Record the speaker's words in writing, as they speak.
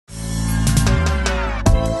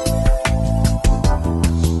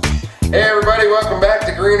Hey everybody, welcome back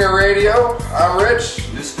to Greener Radio. I'm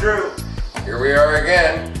Rich. This is Drew. Here we are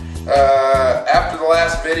again. After the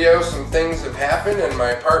last video, some things have happened, and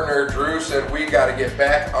my partner Drew said we got to get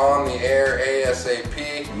back on the air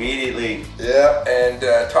ASAP. Immediately. Yeah,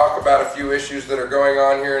 and talk about a few issues that are going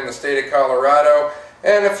on here in the state of Colorado,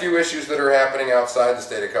 and a few issues that are happening outside the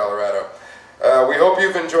state of Colorado. We hope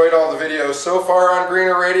you've enjoyed all the videos so far on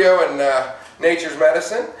Greener Radio and Nature's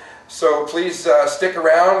Medicine. So please stick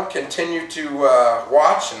around, continue to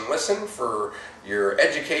watch and listen for your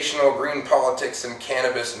educational green politics and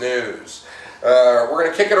cannabis news. We're going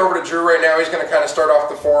to kick it over to Drew right now. He's going to kind of start off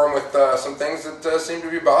the forum with some things that seem to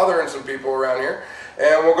be bothering some people around here.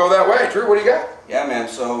 And we'll go that way. Drew, what do you got? Yeah, man.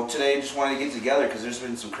 So today just wanted to get together because there's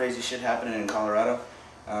been some crazy shit happening in Colorado.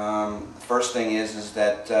 The first thing is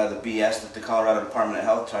that the BS that the Colorado Department of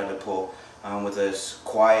Health tried to pull with this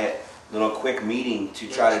quiet little quick meeting to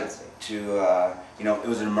try to you know, it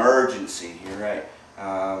was an emergency, you're right,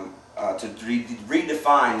 to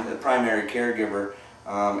redefine the primary caregiver,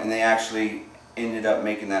 and they actually ended up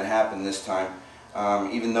making that happen this time.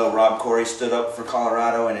 Even though Rob Corey stood up for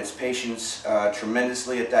Colorado and its patients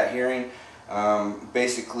tremendously at that hearing,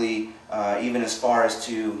 basically even as far as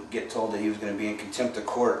to get told that he was going to be in contempt of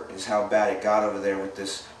court is how bad it got over there with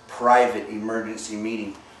this private emergency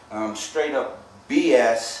meeting. Straight up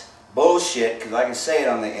BS. Bullshit, because I can say it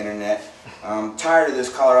on the internet. I'm tired of this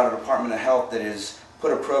Colorado Department of Health that has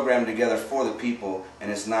put a program together for the people and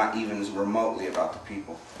it's not even remotely about the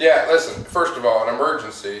people. Yeah, listen, first of all, an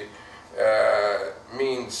emergency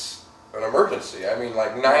means an emergency. I mean,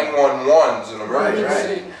 like 911's an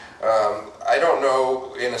emergency. Right. I don't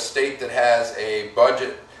know, in a state that has a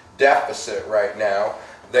budget deficit right now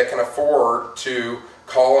that can afford to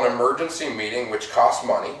call an emergency meeting, which costs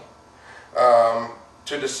money,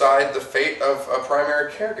 to decide the fate of a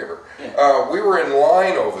primary caregiver. Yeah. We were in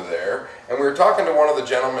line over there, and we were talking to one of the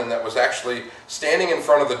gentlemen that was actually standing in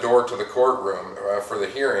front of the door to the courtroom for the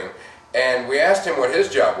hearing, and we asked him what his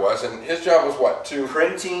job was, and his job was what?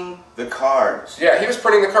 Printing the cards. Yeah, he was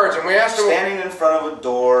printing the cards, and we asked him... Standing in front of a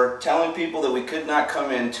door, telling people that we could not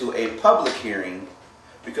come into a public hearing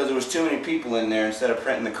because there was too many people in there instead of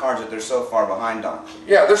printing the cards that they're so far behind on.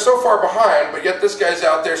 Yeah, they're so far behind, but yet this guy's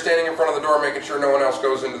out there standing in front of the door making sure no one else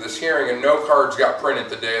goes into this hearing, and no cards got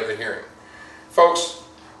printed the day of the hearing. Folks,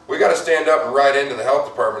 we got to stand up and write into the health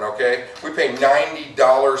department, okay? We pay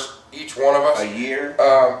 $90 each one of us. A year?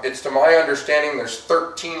 It's to my understanding there's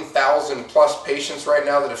 13,000 plus patients right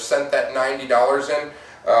now that have sent that $90 in.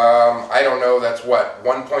 I don't know, that's what,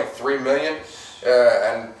 1.3 million?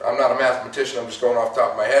 And I'm not a mathematician, I'm just going off the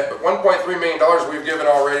top of my head, but $1.3 million we've given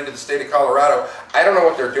already to the state of Colorado. I don't know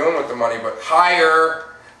what they're doing with the money, but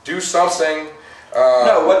do something.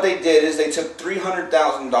 No, what they did is they took $300,000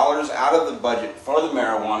 out of the budget for the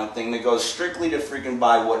marijuana thing that goes strictly to freaking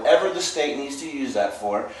buy whatever the state needs to use that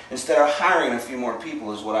for, instead of hiring a few more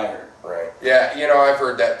people, is what I heard. Right. Yeah, you know, I've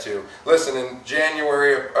heard that too. Listen, in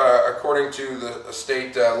January, according to the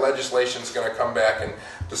state, legislation is going to come back and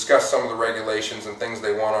discuss some of the regulations and things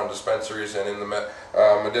they want on dispensaries and in the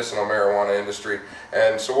medicinal marijuana industry.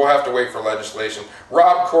 And so we'll have to wait for legislation.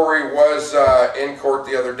 Rob Corey was in court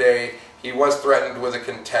the other day. He was threatened with a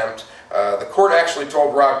contempt. The court actually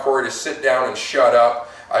told Rob Corey to sit down and shut up.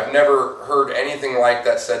 I've never heard anything like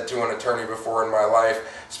that said to an attorney before in my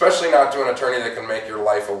life, especially not to an attorney that can make your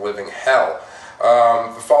life a living hell.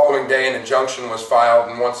 The following day an injunction was filed,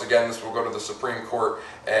 and once again this will go to the Supreme Court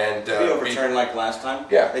and be overturned like last time?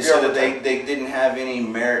 Yeah. They said that they didn't have any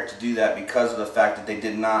merit to do that because of the fact that they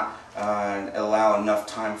did not allow enough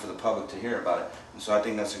time for the public to hear about it. And so I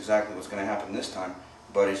think that's exactly what's going to happen this time.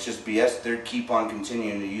 But it's just BS. They keep on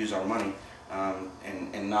continuing to use our money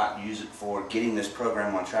and not use it for getting this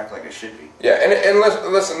program on track like it should be. Yeah, and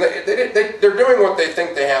listen, they're doing what they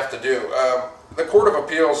think they have to do. The Court of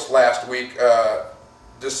Appeals last week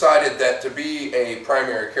decided that to be a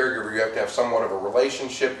primary caregiver, you have to have somewhat of a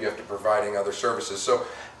relationship, you have to be providing other services. So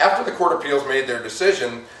after the Court of Appeals made their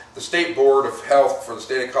decision, the State Board of Health for the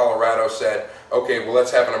state of Colorado said, okay, well,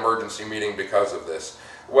 let's have an emergency meeting because of this.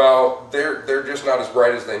 Well, they're just not as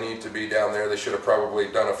bright as they need to be down there. They should have probably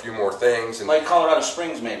done a few more things. And like Colorado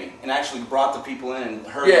Springs, maybe, and actually brought the people in and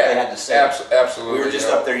heard what they had to say. Absolutely. We were just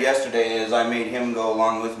up there yesterday as I made him go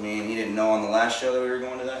along with me, and he didn't know on the last show that we were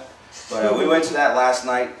going to that. But we went to that last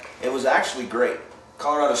night. It was actually great.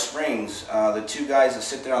 Colorado Springs, the two guys that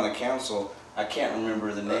sit there on the council, I can't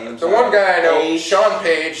remember the names. The one guy I know, Sean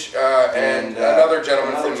Page, and another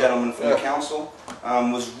gentleman from the council,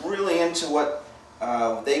 was really into what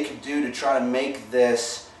they could do to try to make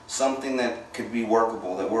this something that could be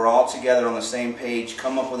workable, that we're all together on the same page,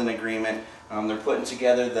 come up with an agreement. They're putting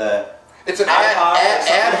together the It's an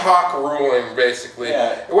ad hoc ruling, basically.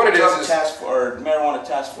 Yeah. What it is or marijuana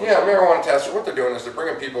task force. Yeah, marijuana task force. What they're doing is they're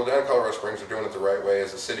bringing people down. Colorado Springs are doing it the right way,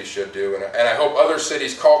 as the city should do. And I hope other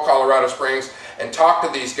cities call Colorado Springs and talk to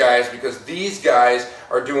these guys, because these guys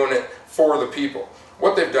are doing it for the people.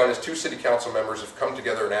 What they've done is 2 city council members have come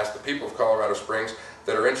together and asked the people of Colorado Springs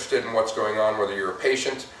that are interested in what's going on, whether you're a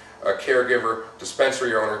patient, a caregiver,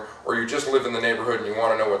 dispensary owner, or you just live in the neighborhood and you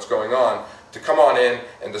want to know what's going on, to come on in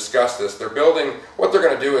and discuss this. They're building, what they're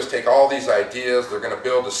going to do is take all these ideas, they're going to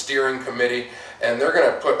build a steering committee, and they're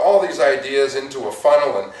going to put all these ideas into a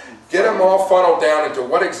funnel and get them all funneled down into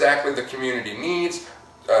what exactly the community needs,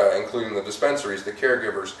 including the dispensaries, the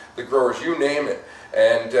caregivers, the growers, you name it.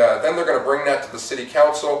 And then they're going to bring that to the city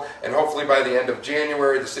council, and hopefully by the end of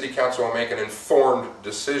January the city council will make an informed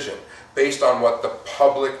decision based on what the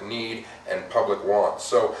public need and public wants.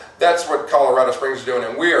 So that's what Colorado Springs is doing,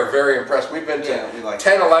 and we are very impressed. We've been to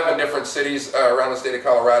 10, 11 different cities around the state of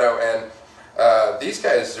Colorado, and these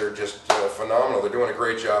guys are just phenomenal. They're doing a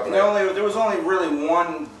great job. And there was only really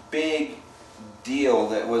one big deal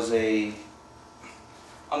that was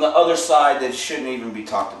on the other side that shouldn't even be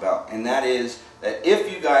talked about, and that is that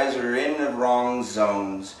if you guys are in the wrong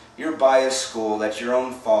zones, you're by a school, that's your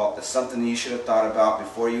own fault, that's something that you should have thought about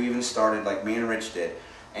before you even started, like me and Rich did.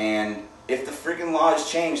 And if the freaking law is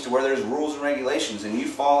changed to where there's rules and regulations and you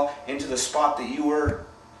fall into the spot that you were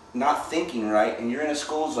not thinking right, and you're in a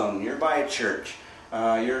school zone, you're by a church,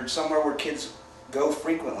 you're somewhere where kids go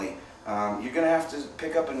frequently, you're going to have to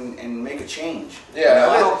pick up and make a change. Yeah,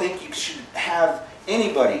 I don't think you should have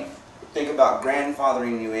anybody think about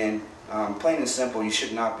grandfathering you in. Plain and simple, you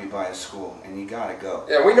should not be by a school, and you gotta go.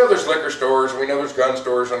 Yeah, we know there's liquor stores, we know there's gun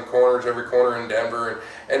stores on corners, every corner in Denver,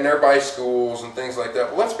 and they're by schools and things like that.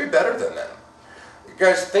 But let's be better than them. You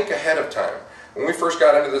guys, think ahead of time. When we first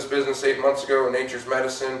got into this business 8 months ago in nature's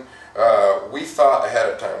medicine, we thought ahead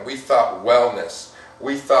of time. We thought wellness.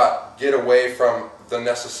 We thought get away from the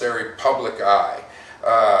necessary public eye.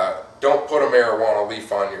 Don't put a marijuana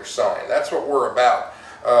leaf on your sign. That's what we're about.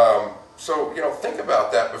 So, think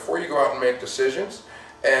about that before you go out and make decisions,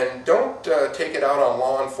 and don't take it out on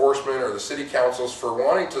law enforcement or the city councils for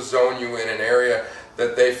wanting to zone you in an area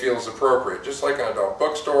that they feel is appropriate. Just like an adult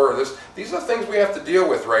bookstore or these are the things we have to deal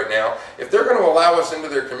with right now. If they're going to allow us into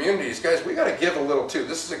their communities, guys, we got to give a little too.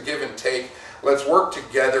 This is a give and take. Let's work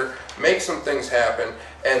together, make some things happen,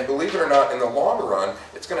 and believe it or not, in the long run,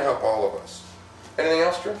 it's going to help all of us. Anything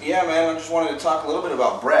else, Drew? Yeah, man, I just wanted to talk a little bit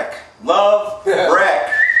about Breck. Love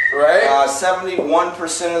Breck. Right?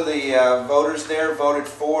 71% of the voters there voted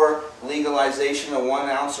for legalization of 1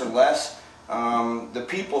 ounce or less. The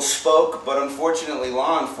people spoke, but unfortunately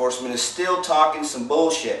law enforcement is still talking some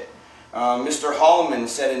bullshit. Mr. Hallman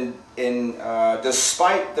said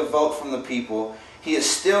despite the vote from the people, he is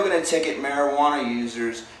still going to ticket marijuana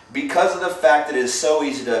users because of the fact that it is so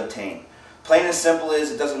easy to obtain. Plain and simple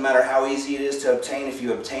is, it doesn't matter how easy it is to obtain. If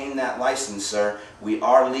you obtain that license, sir, we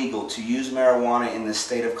are legal to use marijuana in the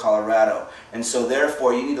state of Colorado. And so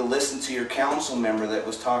therefore, you need to listen to your council member that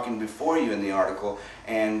was talking before you in the article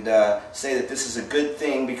and say that this is a good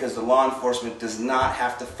thing because the law enforcement does not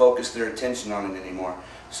have to focus their attention on it anymore.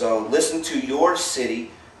 So listen to your city,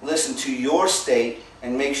 listen to your state,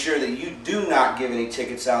 and make sure that you do not give any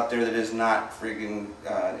tickets out there that is not freaking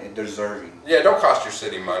deserving. Yeah, don't cost your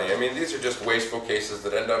city money. I mean, these are just wasteful cases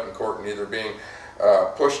that end up in court and either being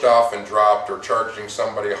pushed off and dropped or charging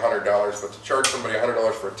somebody $100. But to charge somebody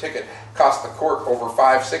 $100 for a ticket costs the court over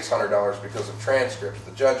 $500–600 because of transcripts,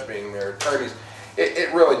 the judge being there, attorneys.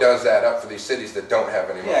 It really does add up for these cities that don't have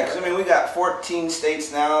any money. Yeah, because I mean, we got 14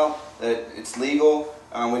 states now that it's legal.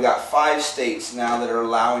 We got 5 states now that are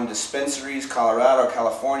allowing dispensaries: Colorado,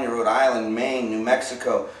 California, Rhode Island, Maine, New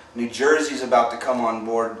Mexico. New Jersey's about to come on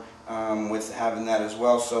board with having that as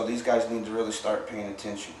well. So these guys need to really start paying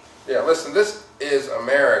attention. Yeah, listen, this is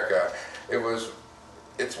America.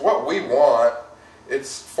 It's what we want.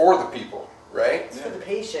 It's for the people, right? It's for the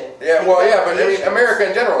patient. Yeah, well, yeah, but I mean, America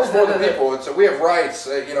in general is for the people. We have rights,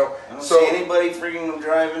 I don't see anybody freaking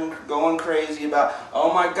driving, going crazy about,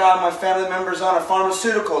 oh my God, my family member's on a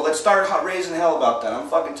pharmaceutical. Let's start raising hell about that. I'm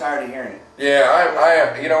fucking tired of hearing it. Yeah, I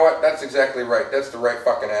am. You know what? That's exactly right. That's the right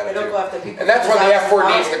fucking attitude. They don't go after people. And that's when the F word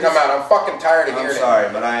needs to come out. I'm fucking tired of hearing it. I'm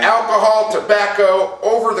sorry, but Alcohol, tobacco,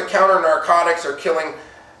 over-the-counter narcotics are killing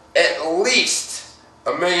at least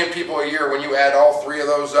 1 million people a year. When you add all 3 of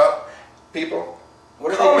those up, people,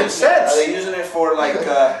 What are Common they using sense. Are they using it for like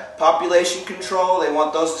population control? They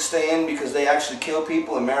want those to stay in because they actually kill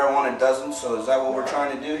people and marijuana doesn't. So is that what we're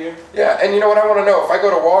trying to do here? Yeah, and you know what I want to know? If I go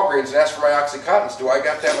to Walgreens and ask for my Oxycontins, do I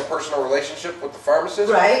got to have a personal relationship with the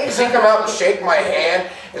pharmacist? Right. Does he come out and shake my hand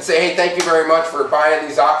and say, hey, thank you very much for buying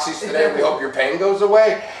these Oxys today. We hope your pain goes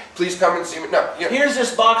away. Please come and see me. No. You know. Here's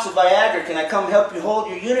this box of Viagra. Can I come help you hold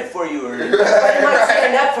your unit for you? Or But you might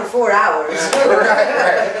stand up for 4 hours.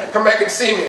 Right. Come back and see me.